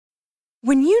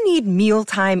When you need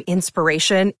mealtime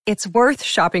inspiration, it's worth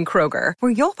shopping Kroger,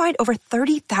 where you'll find over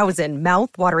 30,000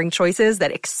 mouth-watering choices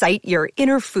that excite your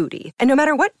inner foodie. And no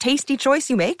matter what tasty choice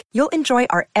you make, you'll enjoy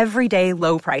our everyday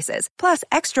low prices, plus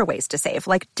extra ways to save,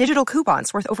 like digital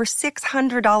coupons worth over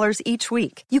 $600 each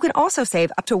week. You can also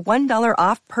save up to $1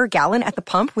 off per gallon at the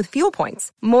pump with fuel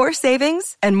points. More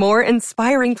savings and more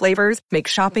inspiring flavors make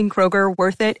shopping Kroger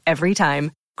worth it every time.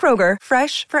 Kroger,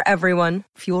 fresh for everyone.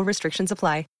 Fuel restrictions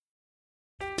apply.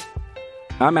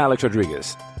 I'm Alex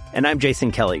Rodriguez. And I'm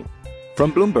Jason Kelly.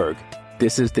 From Bloomberg,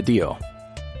 this is The Deal.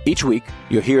 Each week,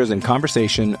 you'll hear us in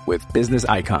conversation with business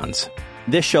icons.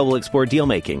 This show will explore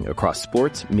deal-making across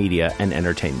sports, media, and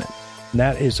entertainment.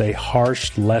 That is a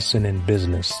harsh lesson in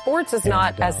business. Sports is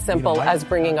not as simple as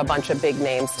bringing a bunch of big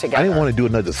names together. I didn't want to do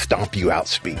another stomp you out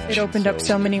speech. It opened up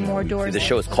so many more doors. The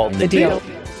show is called The Deal.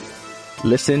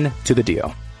 Listen to The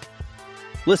Deal.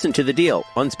 Listen to The Deal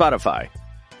on Spotify.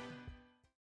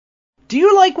 Do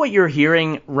you like what you're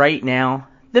hearing right now?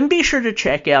 Then be sure to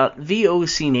check out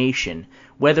VOC Nation.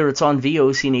 Whether it's on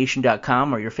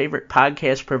VOCNation.com or your favorite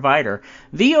podcast provider,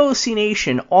 VOC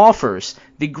Nation offers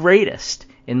the greatest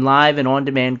in live and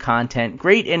on-demand content,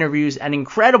 great interviews, and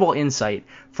incredible insight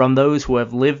from those who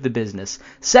have lived the business.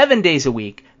 7 days a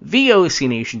week,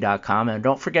 VOCNation.com, and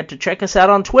don't forget to check us out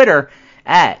on Twitter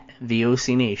at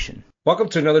VOC Nation. Welcome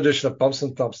to another edition of Bumps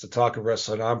and Thumps, the Talk of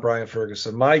Wrestling. I'm Brian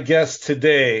Ferguson. My guest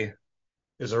today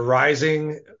is a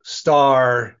rising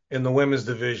star in the women's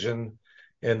division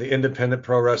in the independent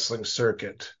pro wrestling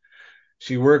circuit.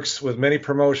 She works with many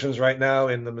promotions right now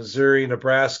in the Missouri,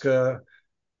 Nebraska,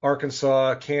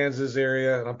 Arkansas, Kansas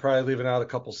area, and I'm probably leaving out a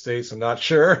couple states, I'm not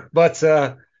sure. But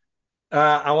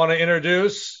I want to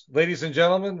introduce, ladies and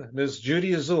gentlemen, Ms.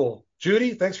 Judie Azul.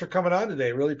 Judie, thanks for coming on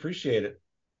today. Really appreciate it.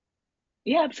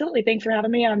 Yeah, absolutely. Thanks for having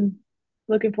me. I'm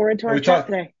looking forward to our chat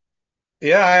today.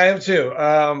 Yeah, I am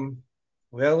too.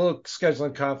 We had a little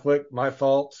scheduling conflict, my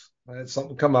fault. I had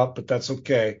something come up, but that's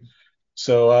okay.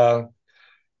 So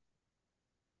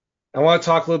I want to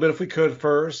talk a little bit, if we could,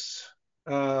 first.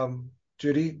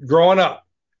 Judie, growing up,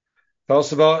 tell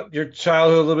us about your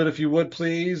childhood a little bit, if you would,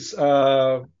 please.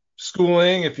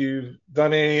 Schooling, if you've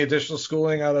done any additional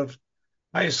schooling out of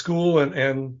high school,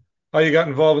 and how you got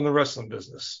involved in the wrestling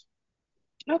business.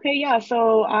 Okay, yeah.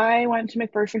 So I went to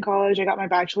McPherson College. I got my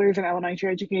bachelor's in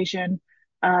elementary education.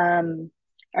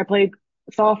 I played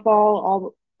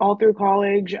softball all through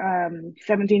college.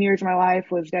 17 years of my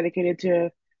life was dedicated to,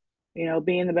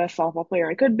 being the best softball player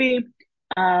I could be.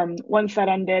 Once that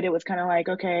ended, it was kind of like,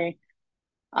 okay,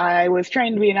 I was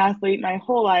trying to be an athlete my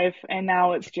whole life, and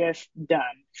now it's just done.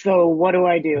 So what do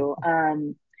I do?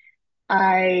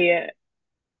 I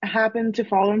happened to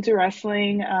fall into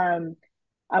wrestling.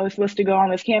 I was supposed to go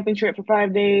on this camping trip for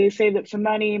 5 days, saved up some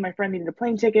money. My friend needed a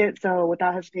plane ticket, so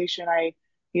without hesitation, I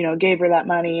gave her that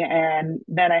money, and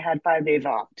then I had 5 days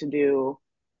off to do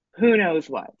who knows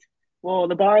what. Well,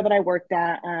 the bar that I worked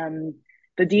at,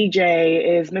 the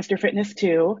DJ is Mr. Fitness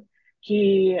 2.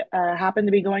 He happened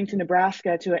to be going to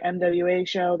Nebraska to an MWA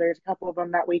show. There's a couple of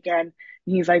them that weekend.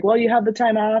 And he's like, well, you have the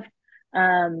time off.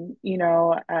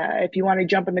 If you want to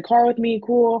jump in the car with me,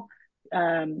 cool.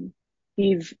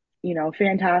 He's,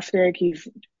 fantastic. He's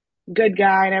a good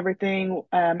guy and everything.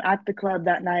 At the club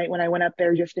that night when I went up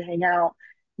there just to hang out,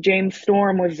 James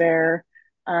Storm was there,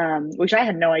 which I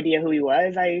had no idea who he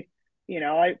was. I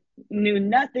knew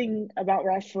nothing about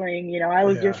wrestling. I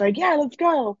was just like, yeah, let's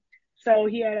go. So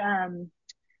he had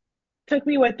took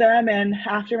me with them, and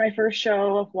after my first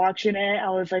show watching it,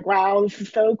 I was like, wow, this is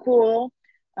so cool.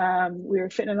 We were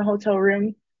sitting in the hotel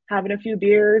room having a few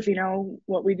beers,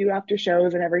 what we do after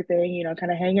shows and everything,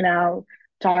 kind of hanging out,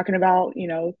 talking about,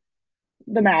 the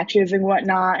matches and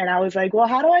whatnot. And I was like, well,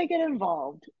 how do I get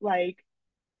involved? Like,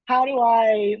 how do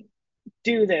I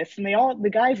do this? And the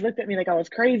guys looked at me like I was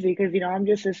crazy because, I'm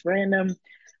just this random,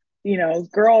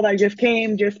 girl that just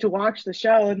came just to watch the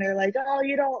show. And they're like, oh,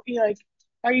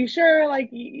 are you sure? Like,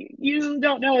 you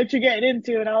don't know what you're getting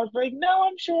into. And I was like, no,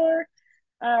 I'm sure.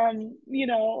 I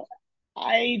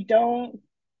don't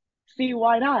see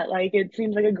why not. Like, it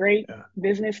seems like a great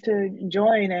business to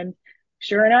join. And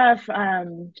sure enough,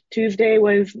 Tuesday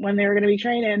was when they were going to be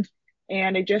training.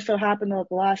 And it just so happened that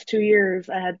the last 2 years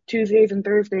I had Tuesdays and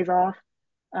Thursdays off.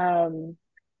 And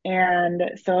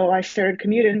so I started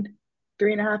commuting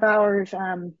 3.5 hours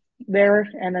there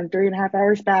and then 3.5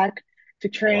 hours back to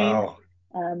train. Wow.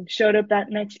 Showed up that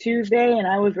next Tuesday and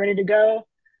I was ready to go.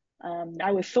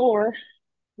 I was sore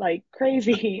like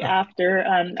crazy after.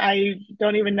 I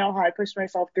don't even know how I pushed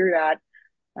myself through that,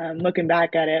 looking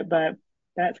back at it, but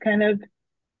that's kind of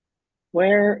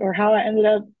where or how I ended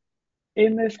up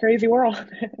in this crazy world.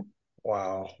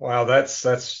 Wow.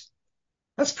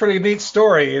 That's pretty neat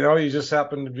story. You just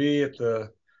happen to be at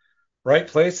the right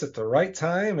place at the right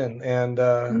time, and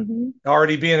Hmm.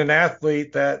 already being an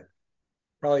athlete that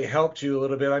probably helped you a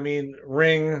little bit. I mean,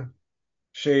 ring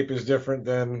shape is different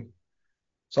than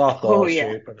Oh softball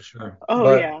yeah. shape, I'm sure. Oh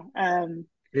But yeah.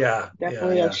 yeah.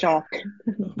 Definitely a shock.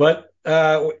 But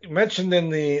you mentioned in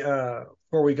the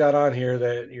before we got on here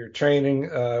that you're training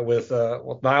with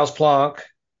Niles Planck,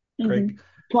 Hmm. Craig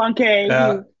Planquet,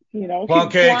 uh, he's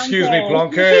Planquet, excuse me,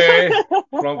 Planquet.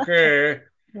 Planquet.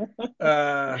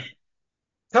 Uh,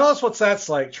 Tell us what that's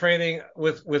like training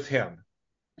with him.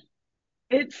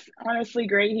 It's honestly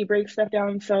great. He breaks stuff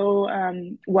down so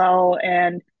well,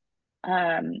 and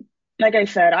um, like I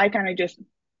said, I kind of just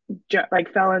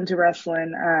like fell into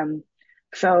wrestling.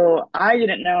 So I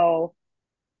didn't know,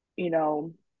 you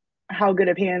know, how good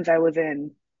of hands I was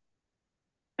in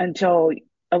until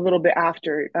a little bit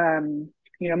after.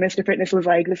 Mr. Fitness was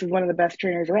like, this is one of the best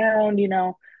trainers around, in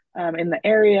the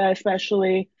area,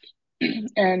 especially.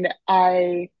 And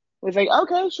I was like,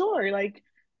 okay, sure, like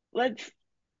let's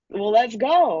let's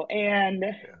go. And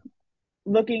Yeah.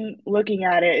 looking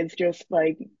at it, it's just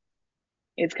like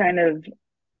it's kind of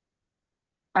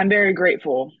I'm very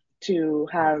grateful to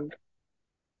Yeah. have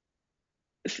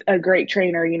a great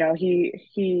trainer.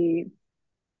 He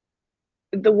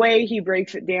the way he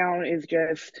breaks it down is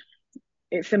just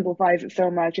it simplifies it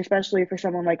so much, especially for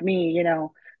someone like me,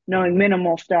 knowing Mhm.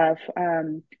 minimal stuff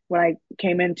when I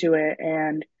came into it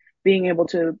and being able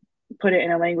to put it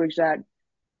in a language that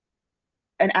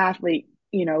an athlete,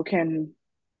 can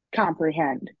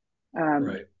comprehend. Um,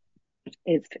 Right.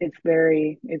 it's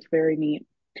very neat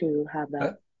to have that.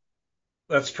 That,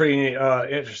 that's pretty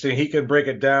interesting. He can break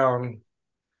it down.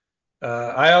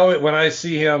 I always when I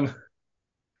see him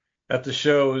at the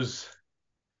shows,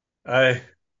 I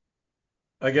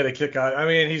I get a kick out. I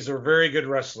mean, he's a very good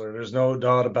wrestler. There's no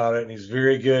doubt about it, and he's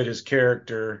very good. His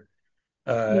character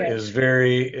Yes. is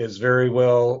very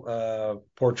well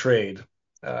portrayed.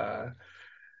 Uh,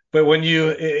 but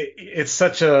it's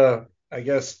such a, I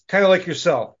guess, kind of like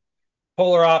yourself,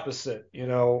 polar opposite.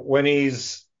 When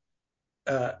he's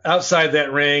outside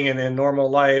that ring and in normal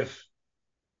life,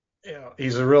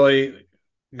 he's a really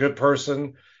good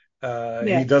person. He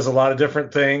Yes. does a lot of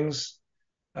different things.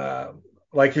 Uh,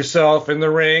 like yourself in the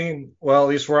ring, well, at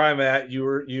least where I'm at,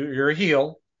 you're a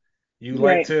heel. You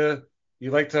like Right. to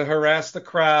you like to harass the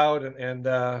crowd and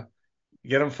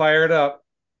get them fired up.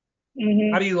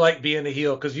 How Hmm. do you like being a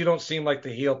heel? Because you don't seem like the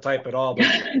heel type at all. But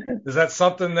is that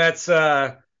something that's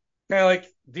kind of like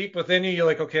deep within you? You're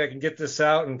like, okay, I can get this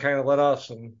out and kind of let off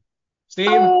some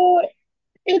steam. Oh,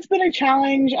 it's been a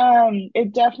challenge.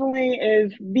 It definitely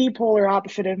is the polar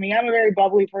opposite of me. I'm a very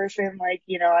bubbly person. Like,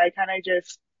 I kind of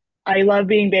just I love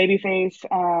being babyface.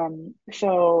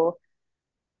 So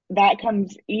that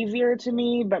comes easier to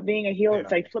me, but being a heel,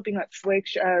 it's Yeah, like flipping that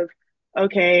switch of,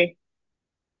 okay,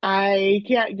 I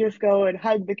can't just go and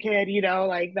hug the kid,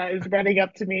 like that is running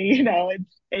up to me,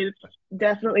 it's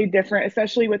definitely different,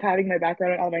 especially with having my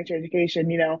background in elementary education,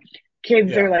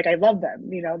 kids are yeah. like, I love them,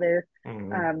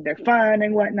 Hmm. they're fun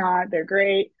and whatnot, they're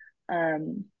great.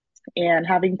 Um, and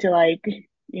having to like,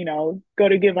 go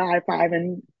to give a high five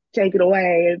and take it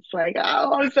away, it's like,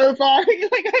 oh, I'm so sorry.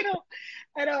 Like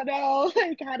I don't know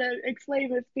like how to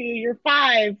explain this to you. You're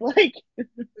five. Like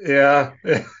Yeah,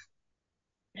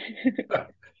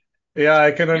 yeah.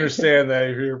 I can understand that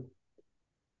if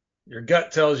your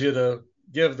gut tells you to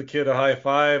give the kid a high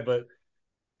five, but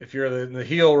if you're in the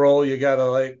heel role, you gotta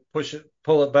like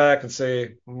pull it back and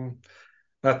say,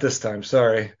 not this time,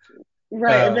 sorry.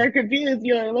 right. And Uh, they're confused,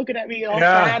 looking at me all yeah.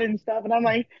 sad and stuff. And I'm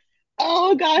like,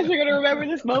 oh gosh, you're gonna remember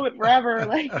this moment forever.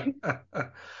 Like,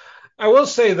 I will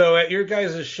say though, at your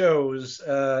guys' shows,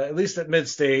 at least at Mid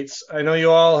States, I know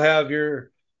you all have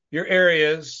your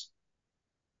areas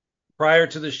prior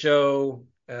to the show,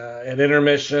 at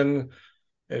intermission.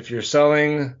 If you're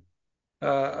selling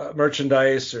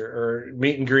merchandise or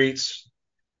meet and greets,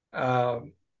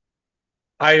 um,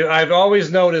 I've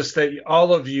always noticed that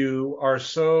all of you are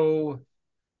so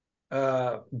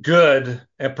good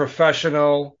and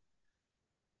professional.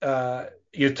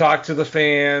 You talk to the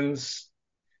fans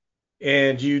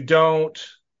and you don't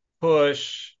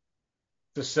push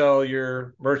to sell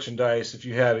your merchandise if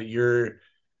you have it. Your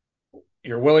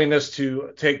willingness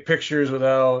to take pictures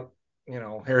without,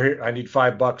 here I need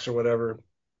 $5 or whatever.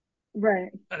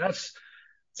 right. And that's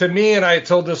to me, and I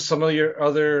told this some of your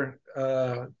other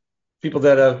people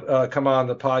that have come on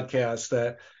the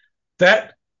podcast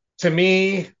that to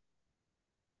me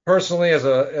personally as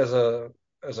a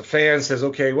fan says,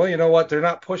 okay, well, you know what? They're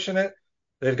not pushing it.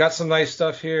 They've got some nice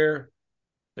stuff here.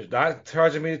 They're not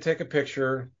charging me to take a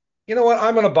picture. You know what?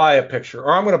 I'm going to buy a picture,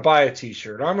 or I'm going to buy a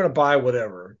t-shirt, or I'm going to buy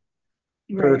whatever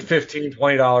for Right. $15,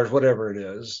 $20, whatever it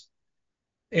is,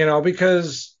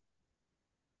 because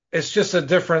it's just a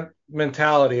different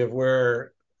mentality of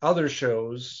where other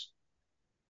shows.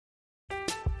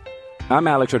 I'm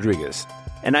Alex Rodriguez.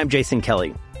 And I'm Jason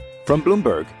Kelly. From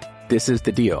Bloomberg, this is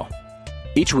The Deal.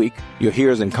 Each week, you'll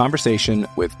hear us in conversation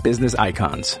with business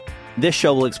icons. This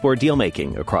show will explore deal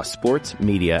making across sports,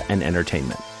 media, and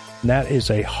entertainment. And that is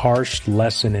a harsh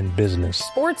lesson in business.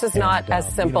 Sports is not as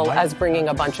simple as bringing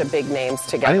a bunch of big names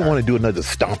together. I didn't want to do another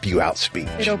stomp you out speech.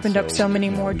 It opened up so many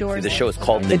more doors. The show is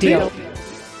called The Deal.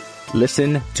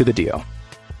 Listen to The Deal.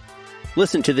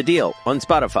 Listen to The Deal on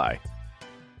Spotify.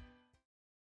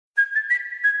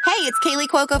 Hey, it's Kaylee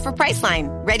Cuoco for Priceline.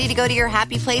 Ready to go to your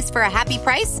happy place for a happy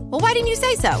price? Well, why didn't you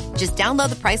say so? Just download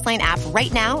the Priceline app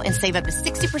right now and save up to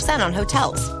 60% on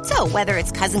hotels. So whether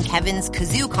it's Cousin Kevin's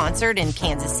Kazoo Concert in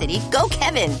Kansas City, go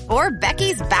Kevin, or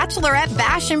Becky's Bachelorette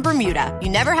Bash in Bermuda, you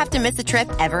never have to miss a trip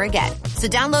ever again. So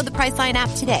download the Priceline app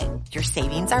today. Your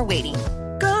savings are waiting.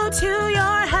 Go to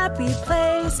your happy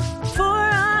place for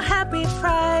a happy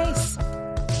price.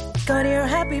 Go to your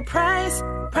happy price,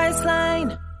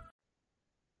 Priceline.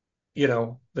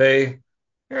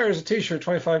 Here's a t-shirt,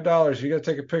 $25. You got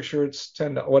to take a picture. It's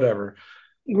 $10, whatever.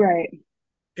 Right.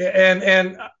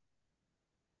 And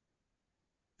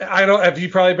I don't, have you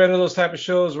probably been to those type of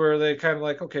shows where they kind of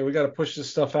like, okay, we got to push this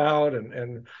stuff out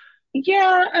and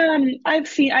Yeah,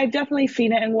 I've definitely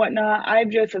seen it and whatnot.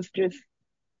 It's just,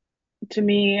 to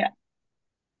me,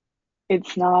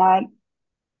 it's not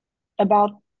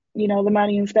about, the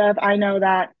money and stuff. I know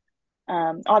that,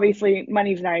 obviously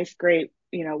money's nice, great,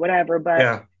 whatever, but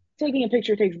yeah. Taking a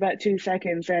picture takes about 2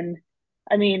 seconds. And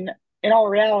I mean, in all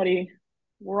reality,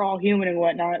 we're all human and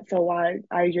whatnot. So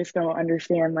I just don't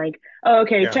understand, like, oh,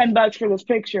 okay, Yeah. $10 for this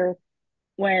picture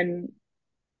when,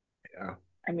 Yeah.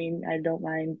 I mean, I don't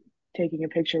mind taking a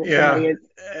picture with Yeah. somebody.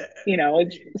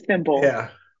 It's simple.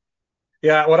 Yeah.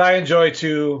 Yeah. What I enjoy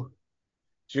too,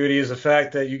 Judie, is the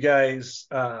fact that you guys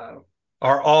are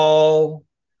all,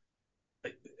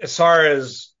 as far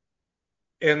as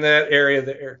in that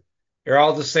area, you're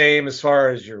all the same as far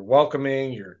as you're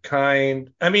welcoming, you're kind.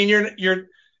 I mean, you're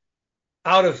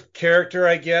out of character,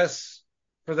 I guess,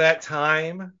 for that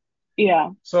time. Yeah.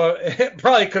 So it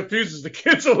probably confuses the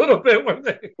kids a little bit when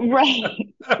they.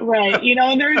 Right. Right.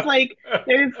 And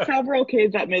there's several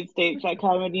kids at Mid-States that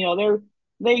come and,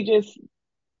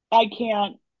 I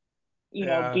can't,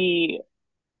 Yeah.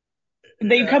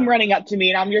 they come running up to me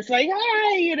and I'm just like,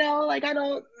 hi,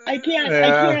 I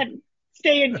can't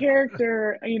stay in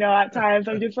character, at times.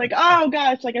 I'm just like, oh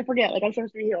gosh, like I forget, like I'm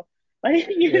supposed to be here. Like,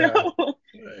 know.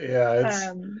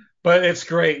 Yeah, but it's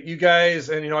great. You guys,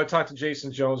 and I talked to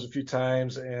Jason Jones a few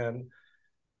times, and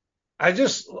I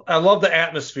love the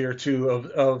atmosphere too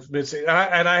of Mid-State.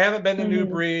 And I haven't been to New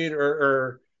Breed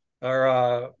or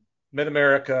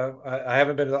Mid-America. I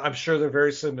haven't been. I'm sure they're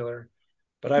very similar,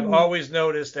 but I've always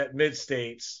noticed at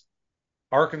Mid-States,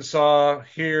 Arkansas,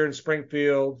 here in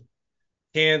Springfield,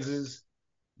 Kansas,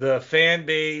 the fan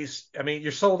base. I mean,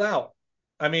 you're sold out.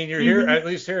 I mean, you're here, at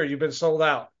least here, you've been sold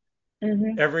out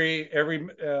every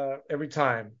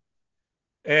time.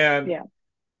 And yeah.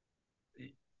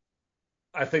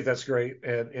 I think that's great.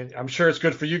 And I'm sure it's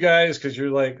good for you guys because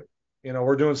you're like,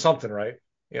 we're doing something right,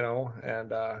 and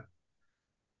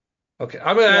okay.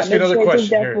 I'm going to ask you another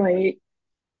question here.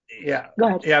 Yeah. Go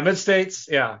ahead. Yeah. Mid-States.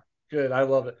 Yeah. Good. I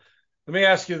love it. Let me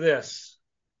ask you this.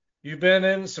 You've been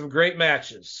in some great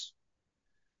matches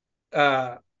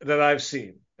that I've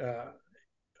seen.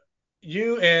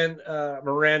 You and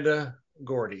Miranda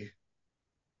Gordy,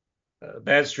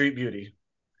 Bad Street Beauty.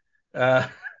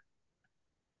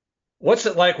 What's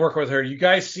it like working with her? You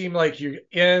guys seem like you're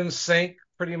in sync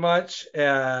pretty much.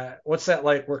 What's that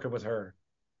like working with her?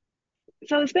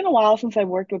 So it's been a while since I've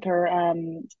worked with her.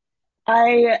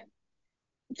 To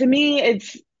me,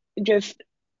 it's just,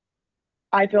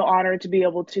 I feel honored to be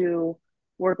able to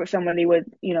work with somebody with,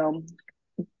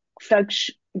 such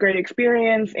great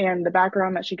experience and the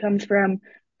background that she comes from.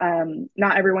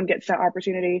 Not everyone gets that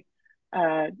opportunity,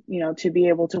 to be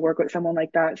able to work with someone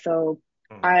like that. So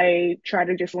I try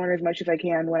to just learn as much as I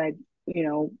can when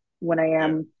I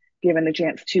am given the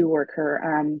chance to work her.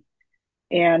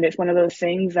 And it's one of those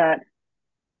things that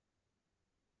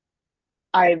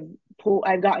I've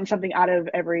gotten something out of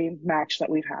every match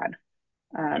that we've had.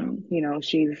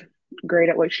 She's great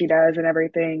at what she does and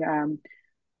everything.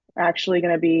 Actually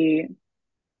going to be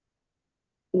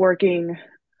working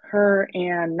her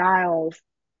and Niles,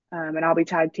 and I'll be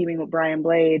tag teaming with Brian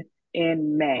Blade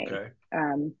in May,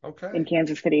 in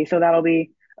Kansas City. So that'll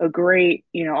be a great,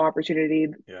 opportunity.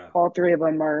 Yeah. All three of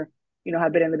them are,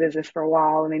 have been in the business for a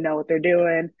while and they know what they're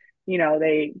doing.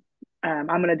 They, I'm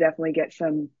going to definitely get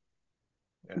some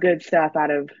good stuff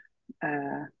out of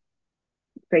uh,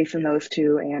 facing those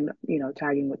two and,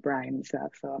 tagging with Brian and stuff.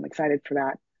 So I'm excited for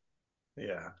that.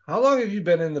 Yeah. How long have you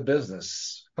been in the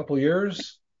business? A couple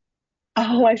years?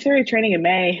 Oh, I started training in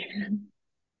May.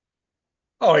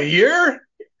 Oh, a year?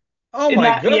 Oh And my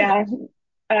that, goodness.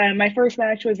 yeah. My first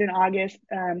match was in August,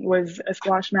 was a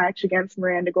squash match against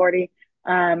Miranda Gordy.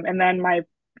 And then my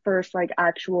first like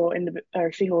actual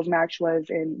singles match was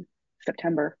in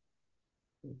September.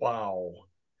 Wow.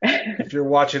 If you're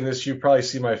watching this, you probably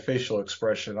see my facial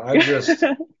expression. I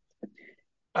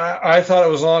thought it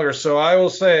was longer. So I will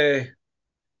say,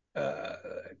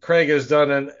 Craig has done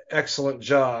an excellent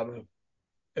job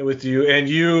with you and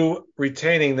you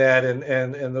retaining that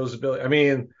and those abilities. I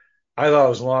mean, I thought it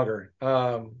was longer.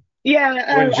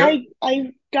 Yeah,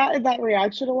 I got that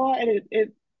reaction a lot, and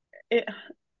it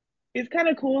it's kind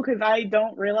of cool because I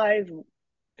don't realize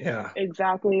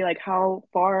exactly like how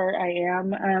far I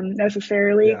am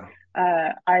necessarily. Yeah.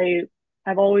 I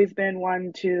have always been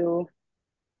one to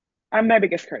I'm my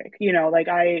biggest critic, like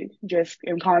I just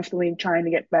am constantly trying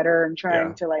to get better and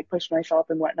trying to like push myself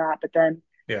and whatnot. But then,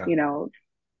 you know,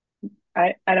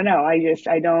 I don't know.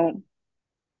 I don't,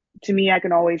 to me, I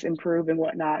can always improve and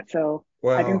whatnot. So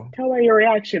I can tell by your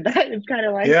reaction that it's kind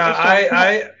of like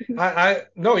a shock.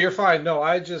 No, you're fine. No,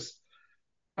 I'm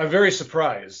very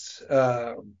surprised.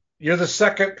 You're the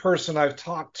second person I've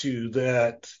talked to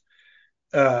that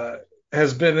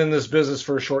has been in this business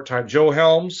for a short time. Joe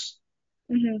Helms,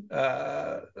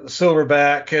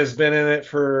 Silverback, has been in it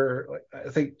for, I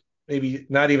think, maybe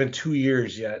not even 2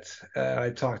 years yet.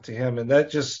 I talked to him, and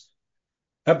that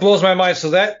blows my mind. So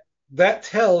that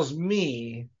tells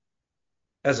me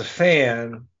as a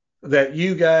fan that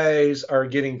you guys are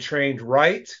getting trained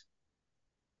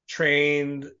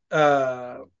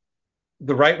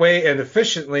the right way and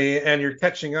efficiently, and you're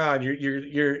catching on.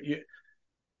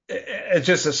 It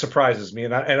just surprises me,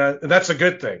 and that's a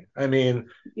good thing. I mean,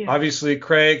 obviously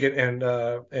Craig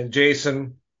and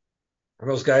Jason,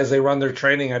 those guys, they run their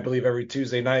training, I believe, every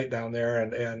Tuesday night down there,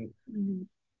 and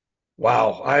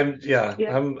wow, I'm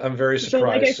very surprised. So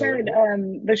like I said,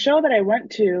 the show that I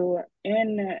went to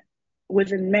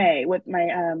was in May with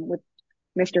my with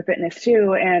Mr. Fitness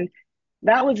too, and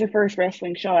that was the first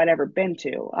wrestling show I'd ever been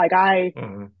to. Like I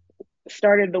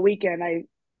started the weekend, I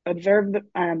observed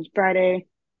Friday,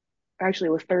 actually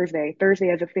it was Thursday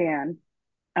as a fan.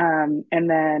 And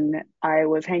then I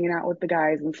was hanging out with the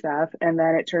guys and stuff, and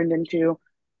then it turned into,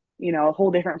 a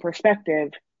whole different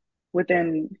perspective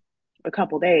within a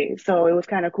couple days. So it was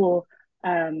kind of cool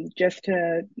just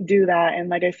to do that. And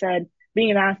like I said, being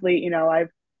an athlete,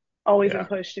 I've always been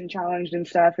pushed and challenged and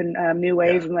stuff in new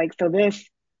ways. And like, so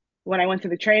when I went to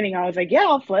the training, I was like, yeah,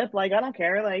 I'll flip. Like, I don't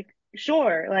care. Like,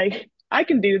 sure. Like, I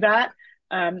can do that.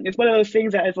 It's one of those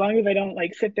things that as long as I don't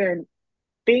like sit there and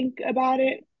think about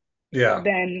it,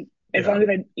 then as long as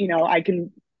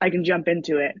I can jump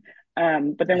into it.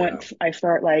 But then once I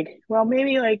start like, well,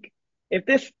 maybe like if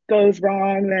this goes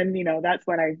wrong, then, that's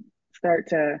when I start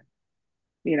to,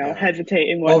 hesitate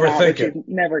and whatnot, which is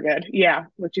never good. Yeah,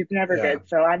 which is never good.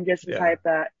 So I'm just the type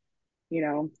that,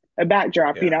 a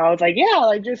backdrop, I was like, yeah,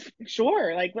 like just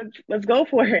sure, like let's go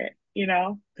for it,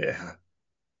 Yeah.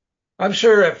 I'm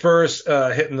sure at first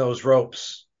hitting those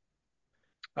ropes,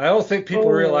 I don't think people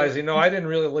realize, I didn't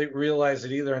really realize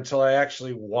it either until I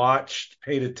actually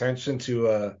paid attention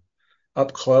to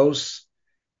up close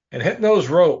and hitting those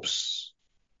ropes.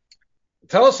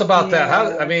 Tell us about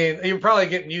that. I mean, you're probably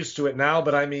getting used to it now,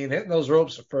 but I mean, hitting those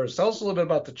ropes at first. Tell us a little bit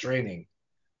about the training.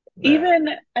 Even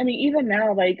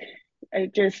now, like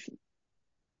it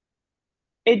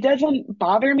doesn't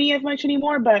bother me as much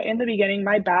anymore, but in the beginning,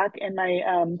 my back and my,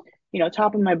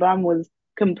 top of my bum was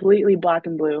completely black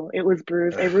and blue. It was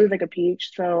bruised. It bruised like a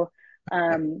peach. So,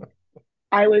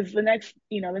 I was the next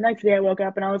day I woke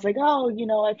up and I was like, oh, I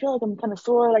feel like I'm kind of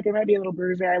sore. Like it might be a little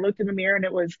bruised there. I looked in the mirror and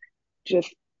it was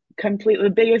just completely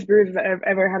the biggest bruise I've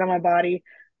ever had on my body.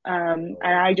 And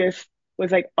I just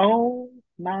was like, oh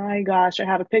my gosh, I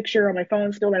have a picture on my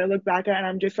phone still that I look back at and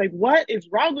I'm just like, what is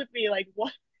wrong with me? Like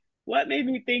what made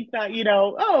me think that,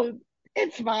 oh,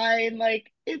 it's fine.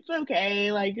 Like, it's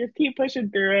okay. Like, just keep pushing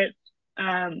through it.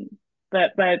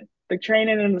 But the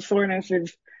training and the soreness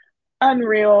is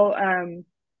unreal.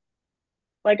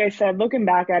 Like I said, looking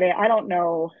back at it, I don't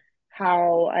know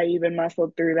how I even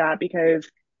muscled through that because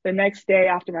the next day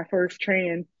after my first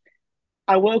training,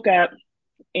 I woke up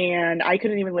and I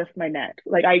couldn't even lift my neck.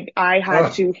 Like I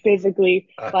had to physically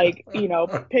like,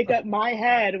 pick up my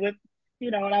head with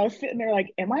and I was sitting there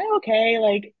like, am I okay?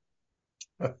 Like,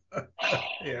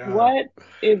 Yeah. what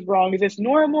is wrong? Is this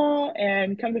normal?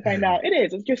 And come to find out, it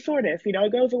is. It's just soreness,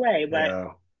 it goes away. But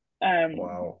Yeah. um,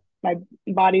 Wow. my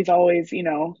body's always, a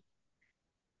Yeah.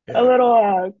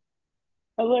 little,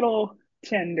 a little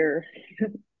tender.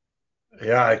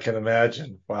 Yeah, I can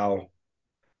imagine. Wow.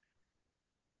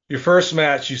 Your first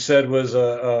match you said was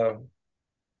a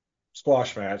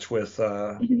squash match with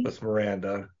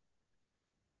Miranda.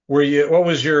 What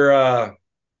was your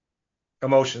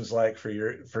emotions like for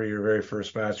your very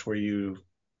first match where you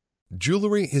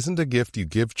Jewelry isn't a gift you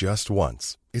give just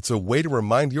once. It's a way to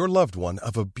remind your loved one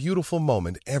of a beautiful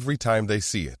moment every time they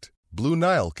see it. Blue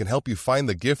Nile can help you find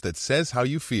the gift that says how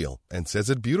you feel and says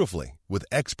it beautifully, with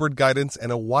expert guidance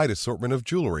and a wide assortment of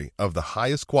jewelry of the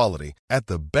highest quality at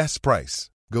the best price.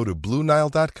 Go to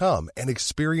BlueNile.com and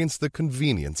experience the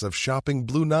convenience of shopping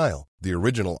Blue Nile, the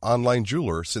original online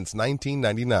jeweler since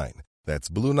 1999. That's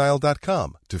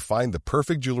BlueNile.com to find the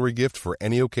perfect jewelry gift for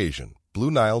any occasion.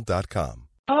 BlueNile.com.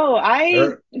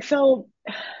 Oh, so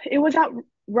it was at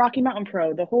Rocky Mountain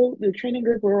Pro, the training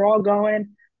group, we were all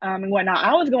going, and whatnot.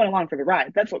 I was going along for the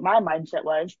ride. That's what my mindset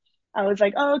was. I was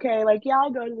like, oh, okay, like, yeah,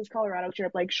 I'll go to this Colorado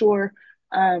trip, like, sure.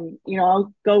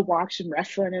 I'll go watch some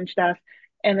wrestling and stuff.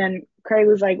 And then Craig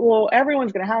was like, well,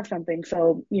 everyone's gonna have something,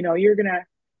 so you're gonna,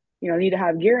 need to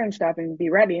have gear and stuff and be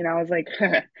ready. And I was like,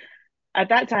 at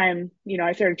that time,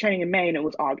 I started training in May and it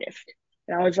was August.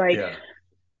 And I was like, yeah.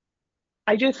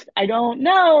 I don't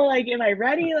know. Like, am I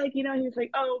ready? Like, he's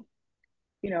like, oh,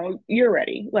 you're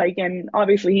ready. Like, and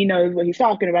obviously he knows what he's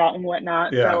talking about and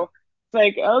whatnot. Yeah. So it's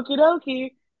like, okie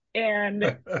dokie.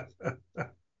 And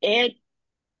it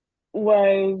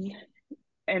was,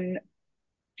 and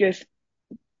just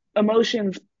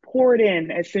emotions poured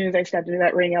in as soon as I stepped into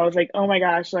that ring. I was like, oh my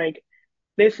gosh, like,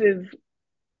 this is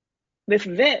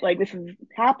it. Like, this is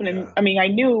happening. Yeah. I mean, I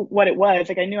knew what it was.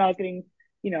 Like, I knew I was getting,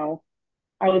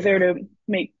 I was there to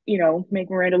make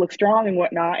Miranda look strong and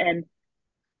whatnot. And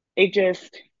it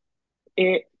just,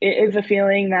 it is a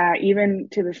feeling that even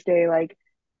to this day, like,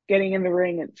 getting in the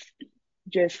ring, it's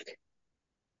just,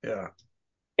 Yeah.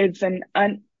 it's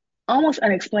almost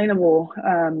unexplainable,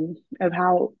 of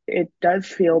how it does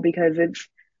feel, because it's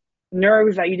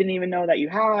nerves that you didn't even know that you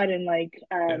had. And like,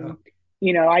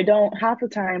 Yeah. I don't, half the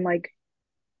time, like,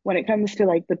 when it comes to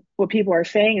like what people are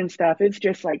saying and stuff, it's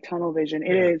just like tunnel vision.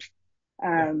 It Yeah. is,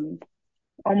 Yeah.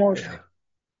 almost Yeah.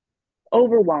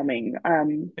 overwhelming.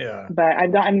 Yeah. But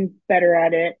I've gotten better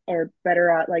at it, or better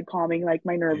at like calming like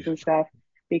my nerves and stuff,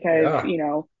 because,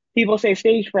 Yeah. people say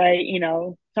stage fright,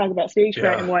 talk about stage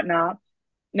fright and Yeah. whatnot.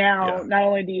 Now, Yeah. not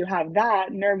only do you have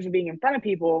that nerves of being in front of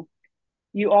people,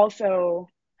 you also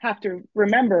have to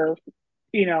remember,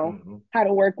 Mm-hmm. how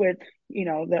to work with,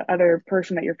 the other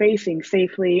person that you're facing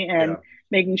safely, and Yeah.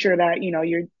 making sure that,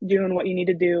 you're doing what you need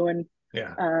to do, and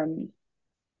Yeah. um,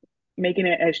 making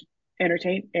it as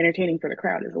entertaining for the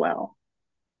crowd as well.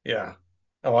 Yeah.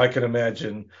 Oh, I can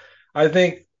imagine. I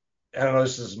think, I don't know,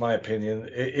 this is my opinion.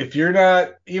 If you're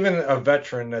not even a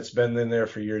veteran that's been in there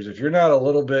for years, if you're not a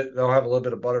little bit, they'll have a little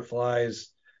bit of butterflies,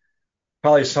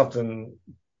 probably something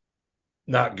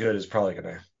not good is probably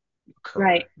going to occur.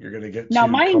 Right. You're going to get Now,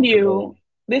 too mind comfortable. you,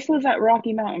 this was at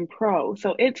Rocky Mountain Pro,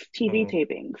 so it's TV Mhm.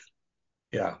 tapings.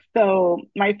 Yeah. So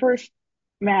my first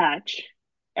match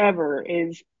ever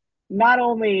is not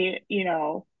only,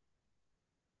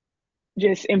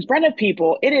 just in front of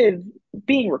people, it is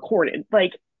being recorded.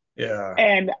 Like, Yeah.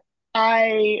 and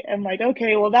I am like,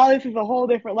 okay, well, now this is a whole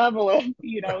different level of,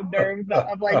 nerves.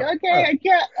 I'm like, okay,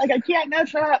 I can't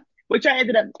mess up, which I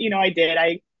ended up, I did.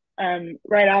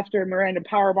 Right after Miranda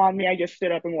powerbombed me, I just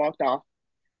stood up and walked off.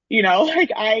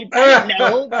 Like, I didn't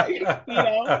know, but,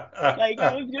 like,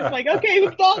 I was just like, okay,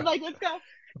 let's go, like, let's go.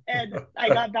 And I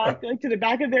got back, like, to the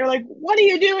back, and they're like, what are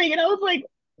you doing? And I was like,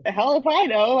 the hell if I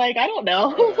know, like, I don't know.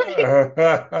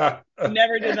 Like,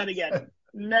 never did that again.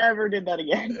 Never did that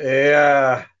again.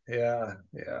 Yeah. Yeah.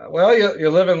 Yeah. Well, you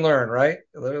live and learn, right?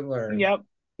 You live and learn. Yep.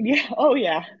 Yeah. Oh,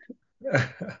 yeah.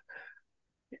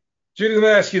 Judy, let me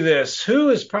ask you this. Who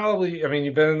is probably, I mean,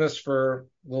 you've been in this for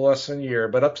a little less than a year,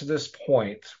 but up to this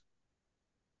point,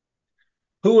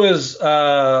 who is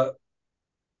a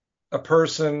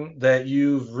person that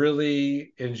you've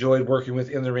really enjoyed working with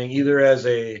in the ring, either as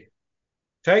a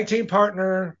tag team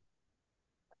partner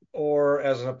or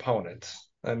as an opponent?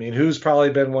 I mean, who's probably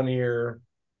been one of your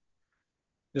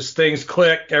just things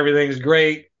click, everything's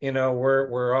great,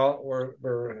 we're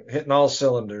hitting all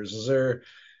cylinders. Is there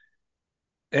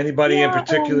anybody in Yeah.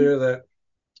 particular that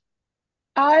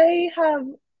I have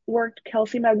worked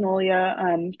Kelsey Magnolia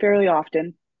fairly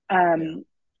often.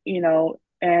 yeah,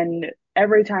 And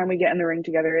every time we get in the ring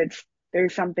together, it's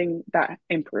there's something that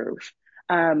improves.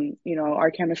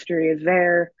 Our chemistry is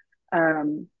there,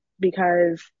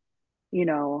 because, you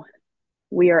know,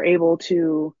 we are able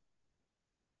to,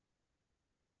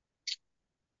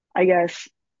 I guess,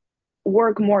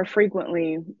 work more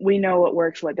frequently. We know what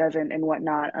works, what doesn't, and what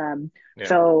not.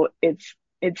 So it's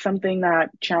something that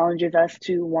challenges us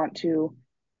to want to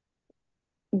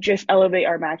just elevate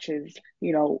our matches,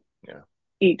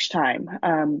 each time.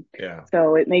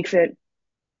 So it makes it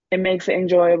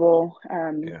enjoyable,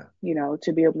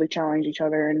 to be able to challenge each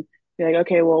other and be like,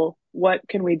 okay, well, what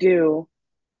can we do,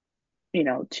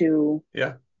 to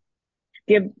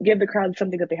give the crowd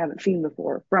something that they haven't seen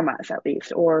before from us, at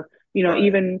least, or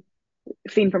even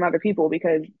seen from other people,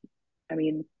 because I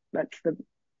mean, that's the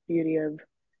beauty of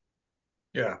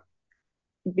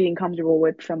being comfortable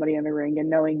with somebody in the ring and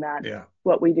knowing that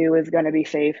what we do is going to be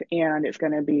safe, and it's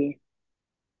going to be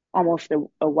almost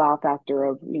a wow factor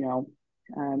of,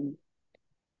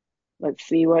 let's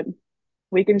see what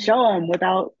we can show them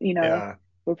without,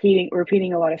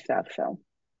 repeating a lot of stuff. So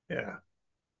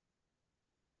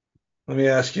let me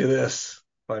ask you this,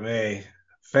 if I may.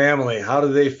 Family, how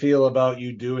do they feel about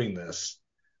you doing this?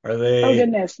 Oh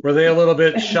goodness. Were they a little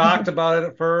bit shocked about it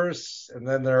at first, and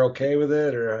then they're okay with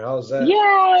it, or how's that?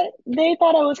 Yeah, they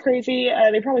thought I was crazy.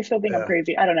 They probably still think I'm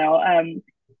crazy. I don't know.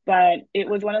 But it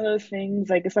was one of those things,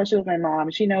 like, especially with my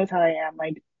mom, she knows how I am.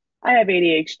 Like, I have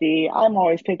ADHD. I'm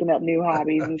always picking up new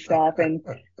hobbies and stuff, and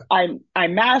I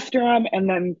master them, and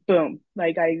then boom,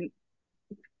 like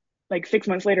 6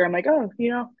 months later, I'm like, oh,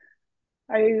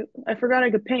 I forgot I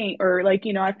could paint, or like,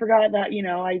 I forgot that,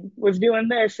 I was doing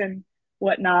this and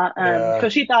whatnot. So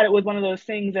she thought it was one of those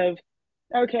things of,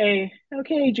 okay,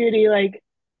 Judie, like,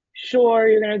 sure,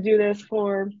 you're gonna do this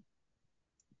for,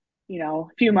 a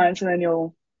few months, and then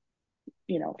you'll,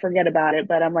 forget about it.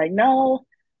 But I'm like, no,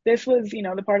 this was,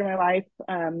 the part of my life,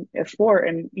 a sport,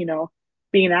 and,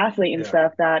 being an athlete and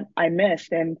stuff that I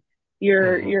missed. And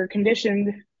you're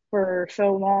conditioned for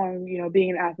so long,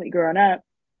 being an athlete growing up,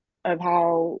 of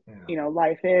how,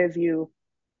 life is. You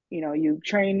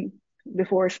train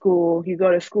before school, you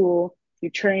go to school, you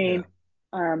train,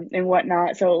 and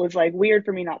whatnot. So it was like weird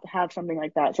for me not to have something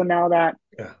like that. So now that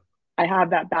I have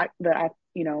that back,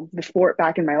 the sport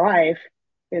back in my life,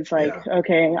 it's like,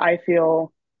 okay, I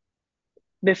feel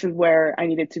this is where I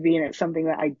needed to be. And it's something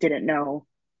that I didn't know.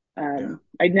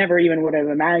 I never even would have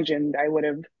imagined I would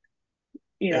have,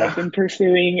 been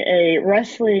pursuing a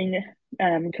wrestling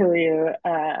career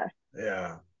at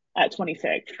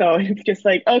 26. So it's just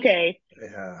like, okay.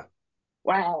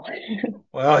 Wow.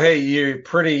 Well, hey, you're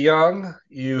pretty young.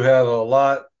 You have a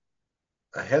lot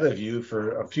ahead of you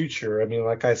for a future. I mean,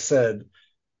 like I said,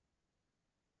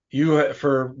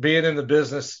 for being in the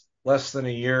business less than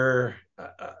a year,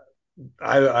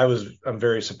 I'm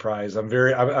very surprised.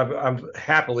 I'm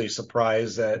happily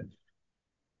surprised at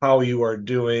how you are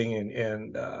doing,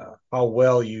 and how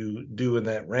well you do in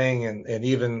that ring, and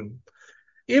even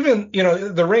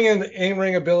the ring and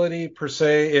in-ring ability per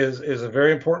se is a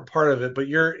very important part of it, but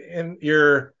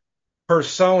your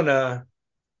persona,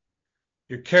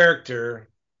 your character,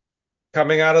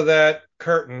 coming out of that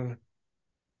curtain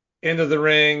into the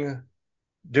ring,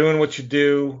 doing what you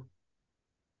do,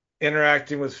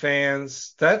 interacting with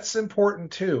fans, that's important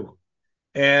too.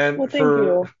 And well, thank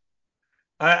you.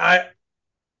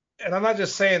 And I'm not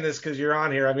just saying this because you're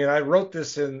on here. I mean, I wrote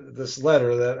this in this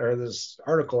letter, or this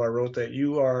article I wrote, that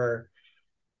you are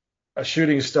a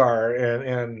shooting star,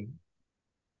 and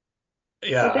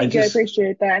well, thank you. I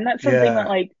appreciate that. And that's something that,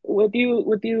 like, with you,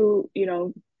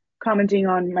 commenting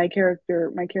on my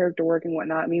character work and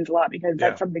whatnot, means a lot, because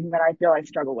that's something that I feel I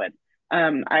struggle with.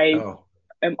 I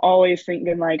am always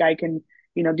thinking, like, I can,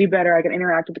 do better. I can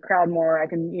interact with the crowd more. I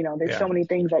can, there's so many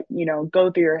things that,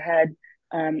 go through your head,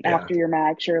 after your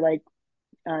match, or like,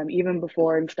 even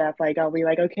before and stuff. Like, I'll be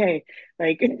like, okay,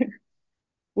 like,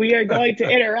 we are going to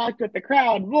interact with the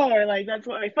crowd more. Like, that's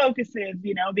what my focus is,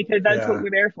 because that's what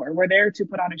we're there for. We're there to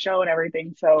put on a show and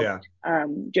everything. So,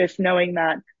 just knowing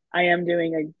that I am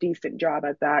doing a decent job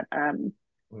at that,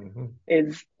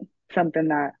 is something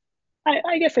that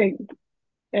I guess I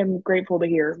am grateful to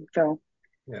hear. So,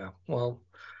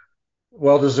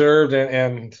 well deserved,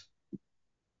 and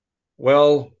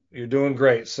well, you're doing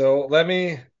great. So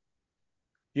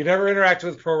you never interacted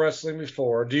with pro wrestling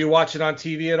before. Do you watch it on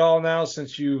TV at all now,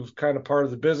 since you've kind of part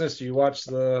of the business? Do you watch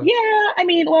the? Yeah, I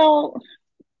mean, well,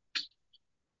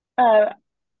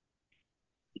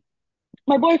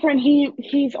 my boyfriend,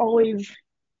 he's always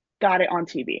got it on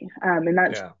TV, and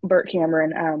that's Bert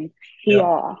Cameron.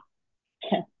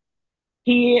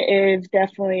 He is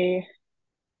definitely,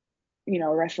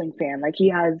 a wrestling fan. Like, he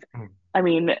has, I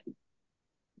mean,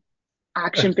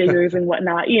 action figures and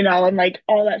whatnot, and like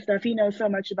all that stuff. He knows so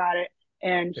much about it,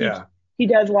 and Yeah. he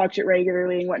does watch it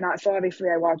regularly and whatnot. So obviously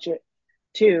I watch it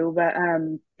too. But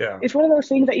Yeah. it's one of those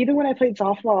things that even when I played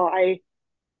softball,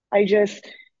 I just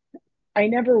I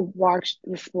never watched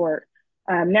the sport.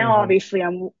 Now Mm-hmm. obviously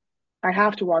I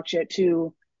have to watch it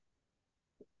to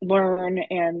learn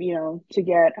and to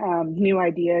get new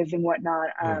ideas and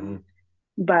whatnot. Mm-hmm.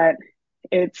 But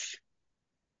it's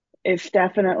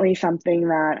definitely something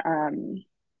that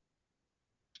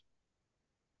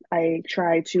I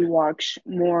try to watch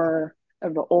more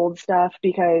of the old stuff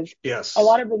because a lot Yes.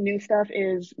 of the new stuff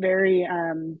is very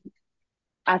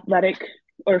athletic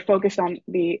or focused on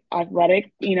the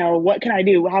athletic. What can I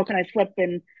do? How can I flip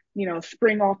and,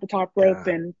 spring off the top rope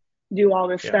Yeah. and do all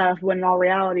this Yeah. stuff when in all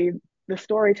reality, the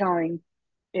storytelling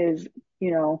is,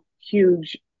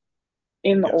 huge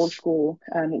in the old Yes. school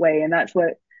way. And that's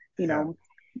what, Yeah.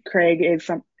 Craig is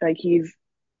like he's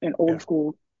an old Yeah.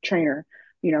 school trainer.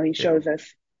 He Yeah. shows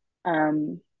us,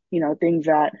 things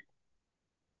that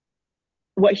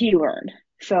what he learned.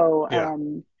 So, Yeah.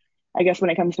 I guess when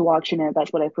it comes to watching it,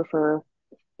 that's what I prefer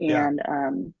Yeah.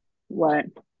 and what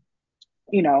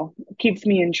keeps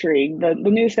me intrigued. The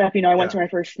new stuff, I went Yeah. to my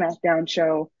first SmackDown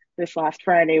show this last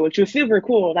Friday, which was super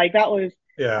cool. Like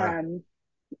Yeah.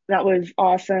 that was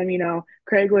awesome.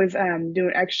 Craig was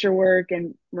doing extra work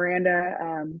and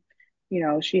Miranda,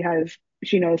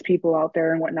 she knows people out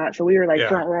there and whatnot. So we were like Yeah.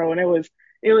 front row and it was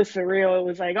surreal. It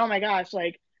was like, oh my gosh,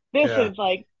 like this Yeah. is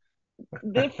like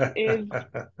this is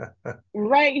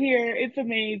right here. It's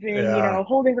amazing, Yeah.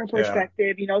 whole different Yeah.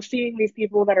 perspective, seeing these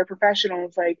people that are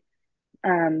professionals like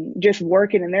just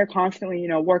working and they're constantly,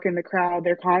 working the crowd.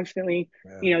 They're constantly,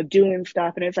 Yeah. doing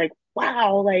stuff. And it's like,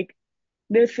 wow, like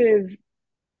this is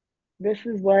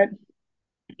what,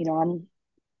 I'm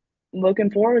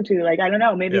looking forward to. Like, I don't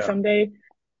know, maybe Yeah. someday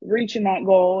reaching that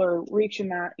goal or reaching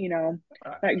that,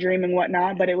 that dream and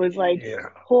whatnot. But it was like, Yeah.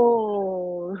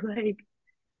 oh, like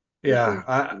this is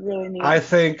Yeah. really I neat.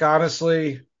 think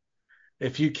honestly,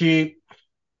 if you keep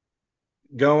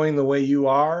going the way you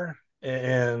are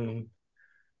and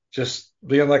just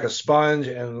being like a sponge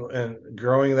and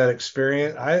growing that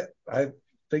experience, I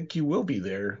think you will be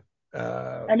there.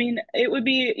 I mean, it would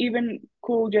be even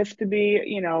cool just to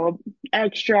be,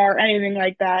 extra or anything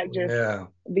like that. Just Yeah.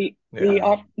 the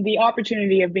Yeah. the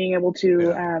opportunity of being able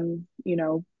to,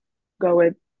 Yeah. go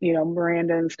with,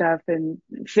 Miranda and stuff and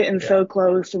sitting Yeah. so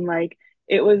close and like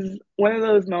it was one of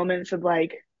those moments of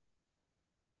like,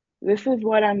 this is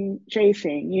what I'm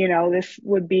chasing. This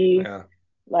would be Yeah.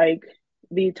 like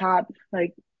the top,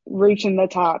 like reaching the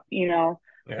top.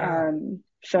 Yeah.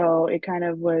 So it kind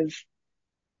of was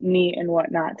neat and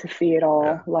whatnot to see it all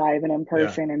Yeah. live and in Yeah.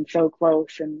 person and so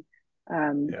close and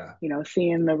Yeah.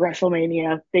 seeing the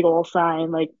WrestleMania big old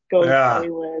sign like goes Yeah.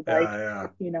 Hollywood, like, Yeah.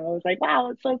 it was like,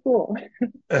 wow, it's so cool.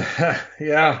 Yeah.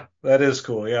 Yeah. That is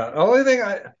cool. Yeah. The only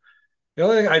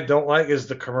thing I don't like is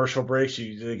the commercial breaks.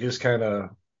 They just kind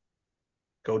of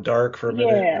go dark for a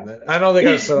minute, Yeah. and then I know they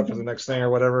got to set up for the next thing or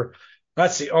whatever.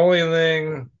 That's the only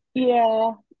thing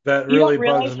Yeah. that You don't really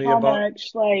realize bugs me how about.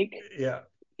 much like Yeah.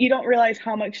 you don't realize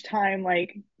how much time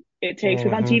like it takes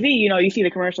because on Hmm. TV, you see the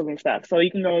commercials and stuff. So you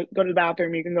can go to the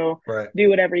bathroom, you can go Right. do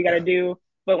whatever you got to Yeah. do.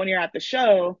 But when you're at the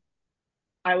show,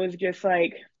 I was just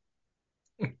like,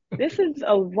 this is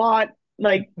a lot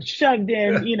like shoved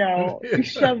in,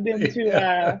 shoved into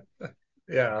Yeah.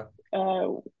 Yeah. uh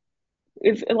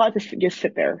it's a lot to just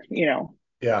sit there. Yeah.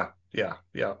 Yeah.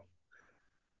 Yeah.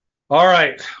 All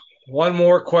right. One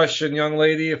more question, young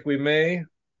lady, if we may.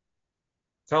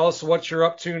 Tell us what you're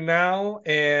up to now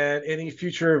and any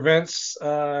future events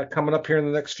coming up here in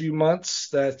the next few months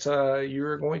that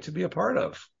you're going to be a part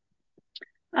of.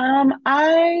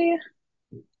 I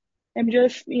am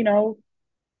just,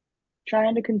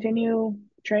 trying to continue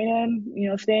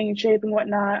training, staying in shape and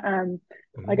whatnot.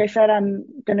 Like Mhm. I said,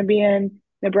 I'm gonna be in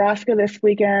Nebraska this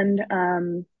weekend,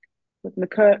 with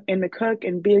McCook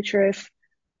and Beatrice.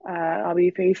 I'll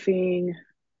be facing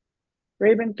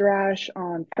Raven Thrash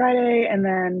on Friday, and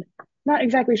then not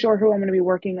exactly sure who I'm going to be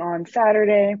working on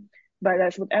Saturday, but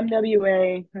that's with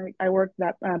MWA. I work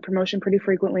that promotion pretty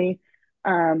frequently.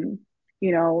 Um,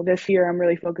 this year I'm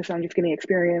really focused on just getting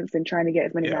experience and trying to get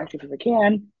as many Yeah. matches as I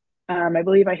can. I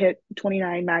believe I hit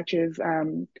 29 matches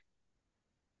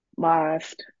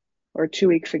last or 2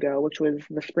 weeks ago, which was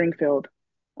the Springfield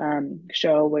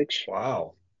show, which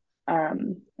Wow.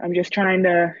 I'm just trying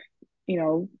to, you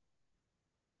know,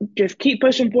 just keep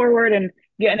pushing forward and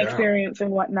getting Yeah. experience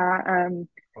and whatnot.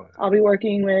 I'll be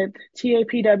working with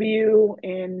TAPW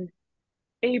in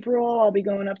April. I'll be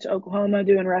going up to Oklahoma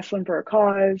doing Wrestling for a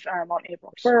Cause on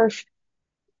April 1st.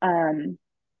 Um,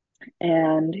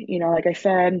 And, like I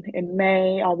said, in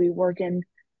May, I'll be working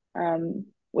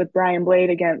with Brian Blade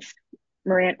against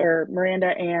Miranda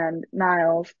and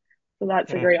Niles. So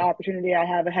that's a great opportunity I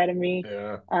have ahead of me.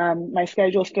 Yeah. My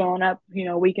schedule's filling up.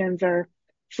 Weekends are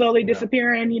slowly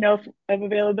disappearing, of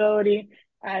availability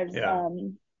as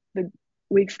the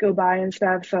weeks go by and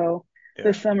stuff. So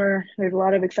this summer, there's a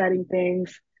lot of exciting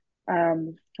things,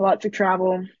 lots of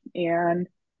travel, and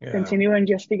continuing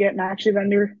just to get matches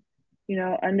under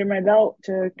my belt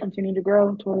to continue to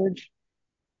grow towards,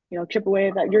 chip away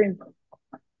at that dream.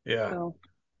 Yeah. So.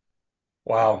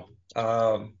 Wow.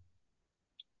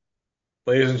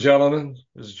 Ladies and gentlemen,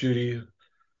 this is Judie.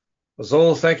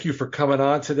 Azul, thank you for coming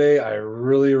on today. I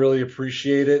really, really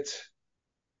appreciate it.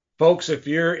 Folks, if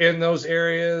you're in those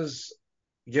areas,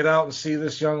 get out and see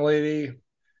this young lady.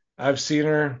 I've seen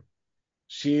her.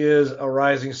 She is a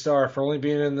rising star for only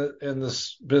being in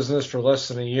this business for less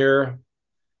than a year.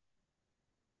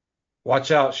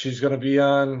 Watch out. She's going to be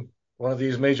on one of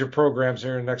these major programs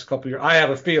here in the next couple of years. I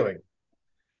have a feeling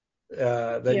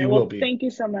that you will be. Thank you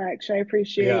so much. I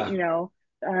appreciate,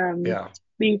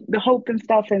 the hope and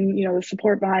stuff, and, the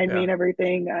support behind me and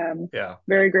everything.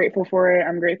 Very grateful for it.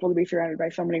 I'm grateful to be surrounded by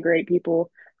so many great people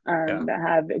that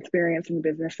have experience in the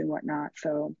business and whatnot.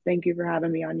 So thank you for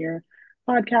having me on your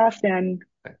podcast, and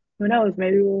who knows,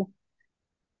 maybe we'll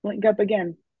link up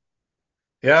again.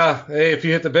 Yeah. Hey, if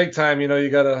you hit the big time, you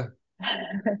got to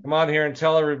come on here and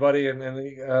tell everybody, and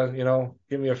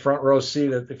give me a front row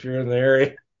seat if you're in the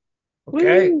area.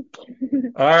 Okay.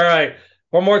 All right.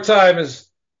 One more time is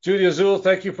Judie Azul.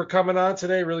 Thank you for coming on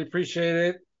today. Really appreciate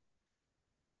it.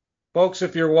 Folks,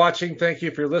 if you're watching, thank you.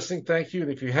 If you're listening, thank you.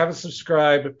 And if you haven't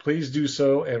subscribed, please do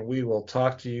so, and we will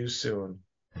talk to you soon.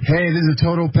 Hey, this is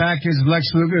Total Package Lex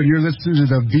Luger, and you're listening to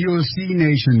the VOC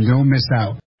Nation. Don't miss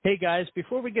out. Hey guys,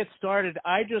 before we get started,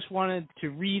 I just wanted to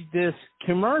read this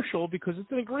commercial because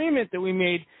it's an agreement that we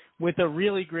made with a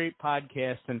really great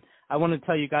podcast, and I want to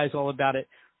tell you guys all about it.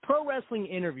 Pro Wrestling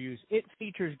Interviews. It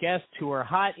features guests who are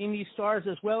hot indie stars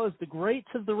as well as the greats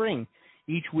of the ring.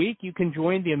 Each week you can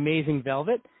join the Amazing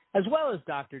Velvet as well as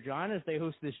Dr. John as they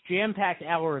host this jam-packed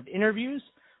hour of interviews,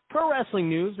 pro wrestling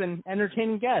news, and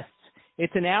entertaining guests.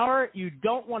 It's an hour you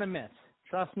don't want to miss.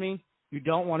 Trust me, you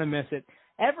don't want to miss it.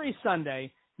 Every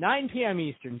Sunday, 9 p.m.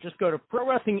 Eastern. Just go to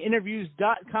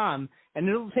ProWrestlingInterviews.com, and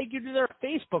it'll take you to their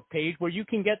Facebook page where you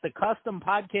can get the custom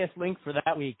podcast link for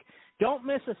that week. Don't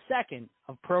miss a second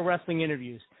of Pro Wrestling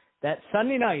Interviews. That's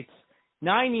Sunday nights,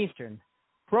 9 Eastern.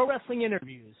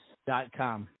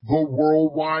 ProWrestlingInterviews.com. The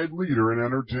worldwide leader in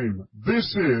entertainment. This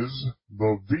is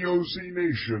the VOC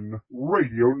Nation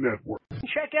Radio Network.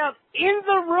 Check out In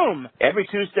the Room every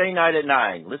Tuesday night at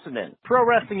 9. Listen in. Pro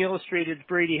Wrestling Illustrated's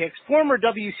Brady Hicks, former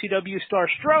WCW star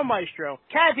Stro Maestro,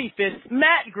 Kathy Fitz,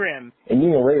 Matt Grimm. And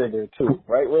you and Ray are there too,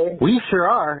 right, Ray? We sure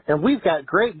are, and we've got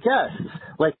great guests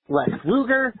like Lex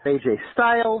Luger, AJ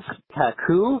Styles,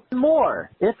 Haku, and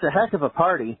more. It's a heck of a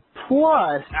party.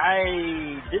 Plus,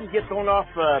 I didn't get thrown off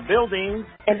buildings.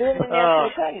 And didn't get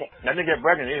pregnant. I didn't get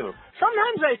pregnant either.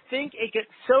 Sometimes I think it gets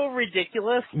so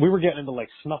ridiculous. We were getting into like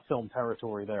snuff film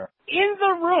territory there. In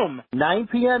the Room. 9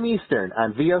 p.m. Eastern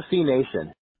on VOC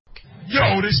Nation.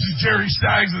 Yo, this is Jerry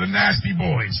Staggs of the Nasty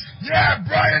Boys. Yeah,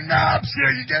 Brian Knobs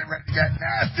here. You getting ready to get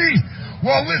nasty?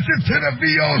 Well, listen to the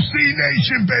VOC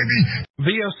Nation, baby.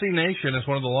 VOC Nation is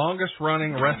one of the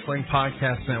longest-running wrestling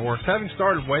podcast networks, having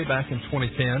started way back in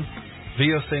 2010.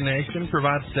 VOC Nation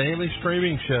provides daily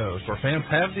streaming shows where fans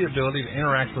have the ability to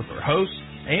interact with their hosts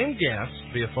and guests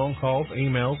via phone calls,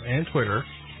 emails, and Twitter.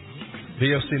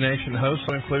 VOC Nation hosts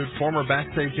will include former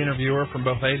backstage interviewer from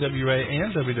both AWA and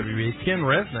WWE, Ken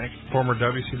Resnick, former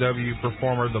WCW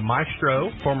performer The Maestro,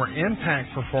 former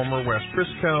Impact performer Wes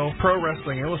Briscoe, Pro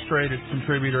Wrestling Illustrated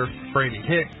contributor Brady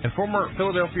Hicks, and former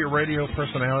Philadelphia radio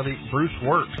personality Bruce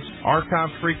Wirtz.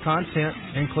 Archive-free content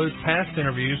includes past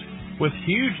interviews with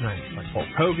huge names like Hulk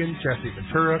Hogan, Jesse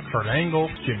Ventura, Kurt Angle,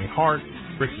 Jimmy Hart,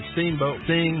 Ricky Steamboat,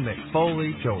 Sting, Mick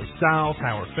Foley, Joey Styles,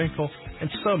 Howard Finkel, and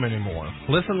so many more.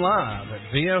 Listen live at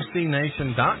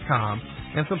VOCNation.com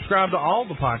and subscribe to all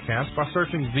the podcasts by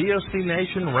searching VOC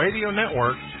Nation Radio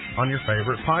Network on your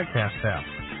favorite podcast app.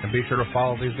 And be sure to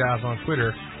follow these guys on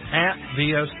Twitter at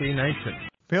VOC Nation.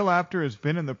 Bill Apter has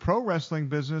been in the pro wrestling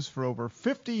business for over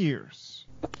 50 years.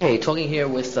 Hey, talking here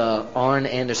with Arn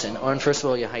Anderson. Arn, first of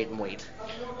all, your height and weight.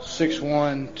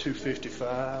 6'1",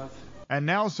 255. And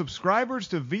now subscribers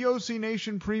to VOC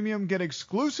Nation Premium get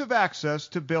exclusive access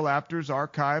to Bill Apter's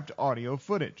archived audio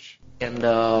footage. And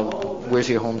where's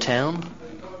your hometown?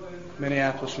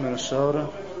 Minneapolis, Minnesota.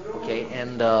 Okay,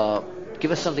 and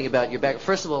give us something about your back.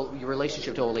 First of all, your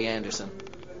relationship to Ole Anderson.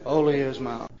 Ole is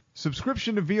my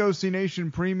Subscription to VOC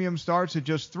Nation Premium starts at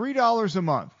just $3 a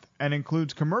month and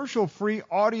includes commercial-free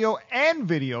audio and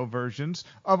video versions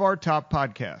of our top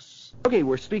podcasts. Okay,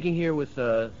 we're speaking here with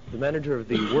the manager of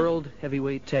the World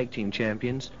Heavyweight Tag Team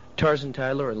Champions, Tarzan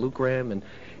Tyler and Luke Ram, and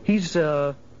he's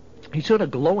sort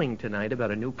of glowing tonight about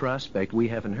a new prospect we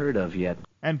haven't heard of yet.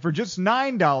 And for just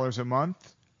 $9 a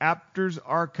month, Apters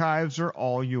archives are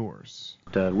all yours.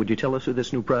 Would you tell us who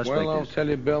this new prospect is? Well, I'll tell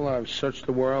you, Bill, I've searched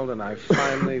the world, and I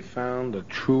finally found a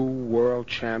true world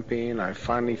champion. I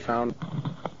finally found...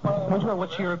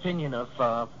 What's your opinion of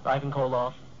Ivan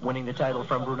Koloff winning the title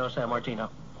from Bruno Sammartino?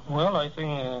 Well, I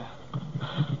think...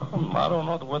 I don't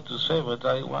know what to say, but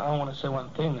I want to say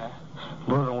one thing.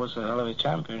 Bruno was a hell of a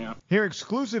champion. Hear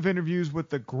exclusive interviews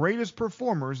with the greatest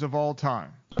performers of all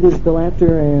time. This is Bill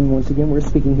Apter, and once again, we're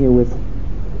speaking here with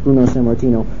Bruno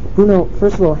Sammartino. Bruno,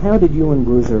 first of all, how did you and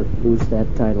Bruiser lose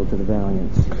that title to the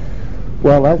Valiants?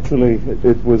 Well, actually,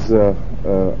 it was a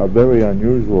very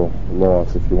unusual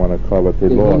loss, if you want to call it a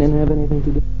loss. Did Heenan have anything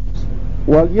to do?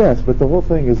 Well, yes, but the whole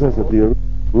thing is this, that the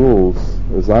rules,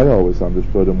 as I always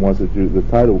understood them, was that the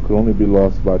title could only be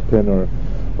lost by pin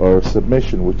or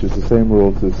submission, which is the same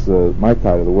rules as my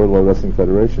title, the World Wide Wrestling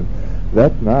Federation.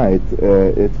 That night,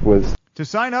 it was... To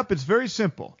sign up, it's very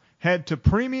simple. Head to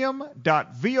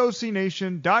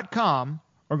premium.vocnation.com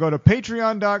or go to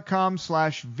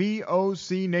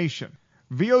patreon.com/VOCNation.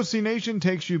 VOC Nation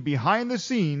takes you behind the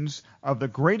scenes of the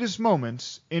greatest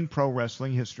moments in pro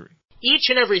wrestling history.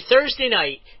 Each and every Thursday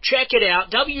night, check it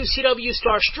out, WCW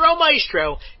star Stro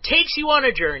Maestro takes you on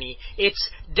a journey.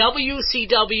 It's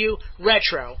WCW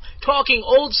Retro. Talking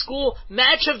old school,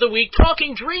 match of the week,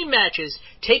 talking dream matches,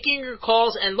 taking your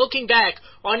calls and looking back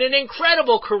on an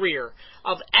incredible career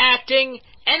of acting,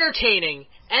 entertaining,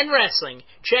 and wrestling.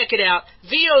 Check it out,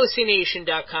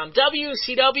 VOCNation.com,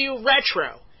 WCW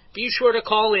Retro. Be sure to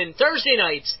call in Thursday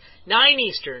nights, 9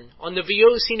 Eastern, on the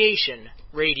VOC Nation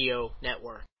Radio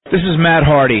Network. This is Matt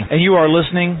Hardy, and you are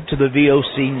listening to the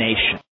VOC Nation.